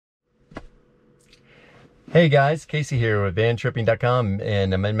Hey guys, Casey here with VanTripping.com,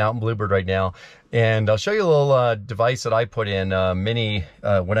 and I'm in Mountain Bluebird right now, and I'll show you a little device that I put in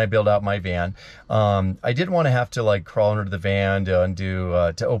when I build out my van. I didn't want to have to like crawl under the van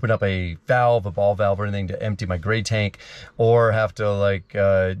to open up a valve, a ball valve or anything to empty my gray tank, or have to like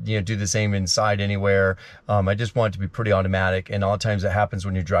do the same inside anywhere. I just want it to be pretty automatic, and a lot of times it happens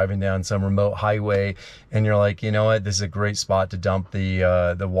when you're driving down some remote highway and you're like, you know what, this is a great spot to dump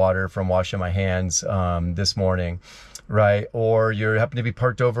the water from washing my hands this morning, right? Or you happen to be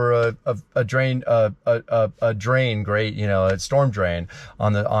parked over a drain, a drain, great, a storm drain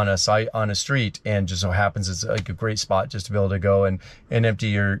on a street, and just so happens it's like a great spot just to be able to go and empty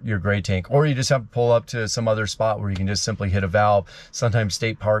your gray tank. Or you just have to pull up to some other spot where you can just simply hit a valve. Sometimes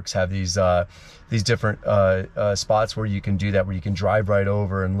state parks have these different spots where you can do that, where you can drive right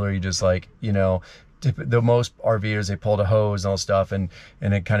over and literally just like, the most RVers, they pulled a hose and all stuff, and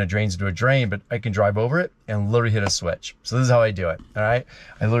it kind of drains into a drain, but I can drive over it and literally hit a switch. So this is how I do it, all right?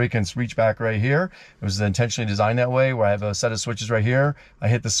 I literally can reach back right here. It was intentionally designed that way, where I have a set of switches right here. I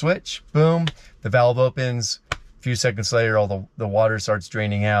hit the switch, boom, the valve opens. A few seconds later, all the water starts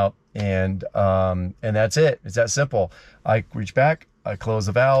draining out, and that's it. It's that simple. I reach back, I close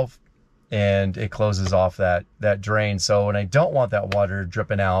the valve, and it closes off that drain. So when I don't want that water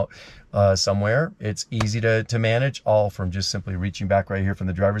dripping out somewhere, it's easy to manage, all from just simply reaching back right here from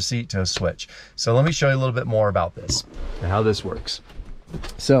the driver's seat to a switch. So let me show you a little bit more about this and how this works.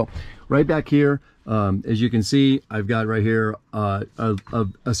 So right back here, as you can see, I've got right here a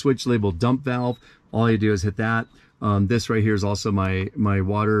switch labeled dump valve. All you do is hit that. This right here is also my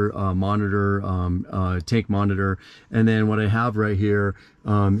water monitor, tank monitor. And then what I have right here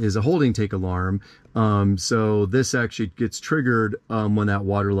is a holding tank alarm. So this actually gets triggered when that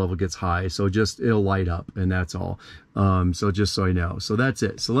water level gets high. So it'll light up, and that's all. So just so I know. So that's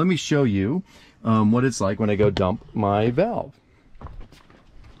it. So let me show you what it's like when I go dump my valve.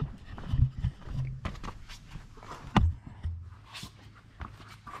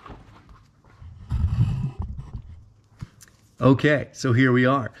 Okay, so here we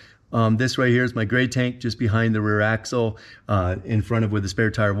are. This right here is my gray tank just behind the rear axle, in front of where the spare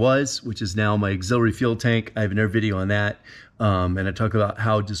tire was, which is now my auxiliary fuel tank. I have another video on that, and I talk about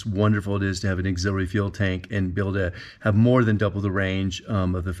how just wonderful it is to have an auxiliary fuel tank and be able to have more than double the range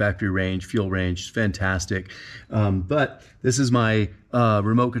of the factory range, fuel range. It's fantastic. But this is my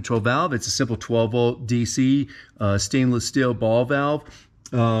remote control valve. It's a simple 12-volt DC stainless steel ball valve.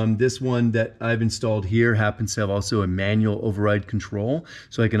 This one that I've installed here happens to have also a manual override control,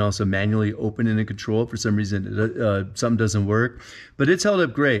 so I can also manually open it and control it. For some reason something doesn't work, but it's held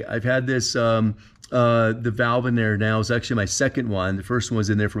up great. I've had this the valve in there now is actually my second one. The first one was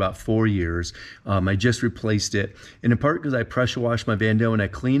in there for about 4 years. I just replaced it, and in part because I pressure wash my van down when I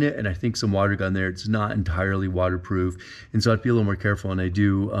clean it, and I think some water got in there. It's not entirely waterproof, and so I have to be a little more careful, and I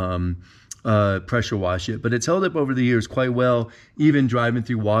do pressure wash it, but it's held up over the years quite well, even driving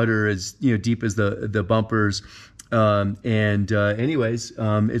through water as deep as the bumpers. Anyways,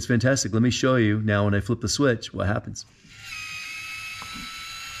 it's fantastic. Let me show you now when I flip the switch what happens.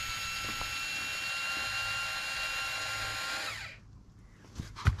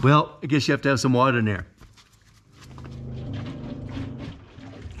 Well, I guess you have to have some water in there.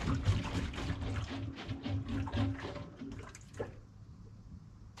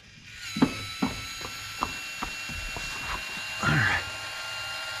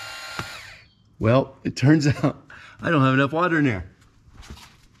 Well, it turns out I don't have enough water in there.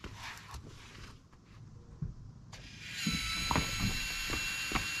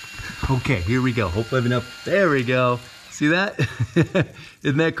 Okay, here we go. Hopefully I have enough. There we go. See that?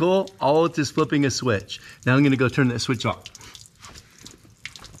 Isn't that cool? All it's just flipping a switch. Now I'm gonna go turn that switch off.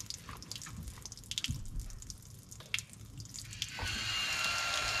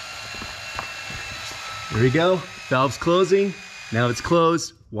 There we go. Valve's closing. Now it's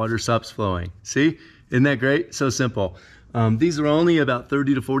closed. Water stops flowing. See? Isn't that great? So simple. These are only about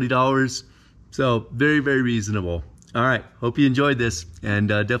 $30 to $40. So very, very reasonable. All right. Hope you enjoyed this, and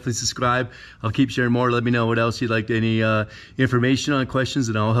definitely subscribe. I'll keep sharing more. Let me know what else you'd like, any information on, questions,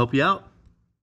 and I'll help you out.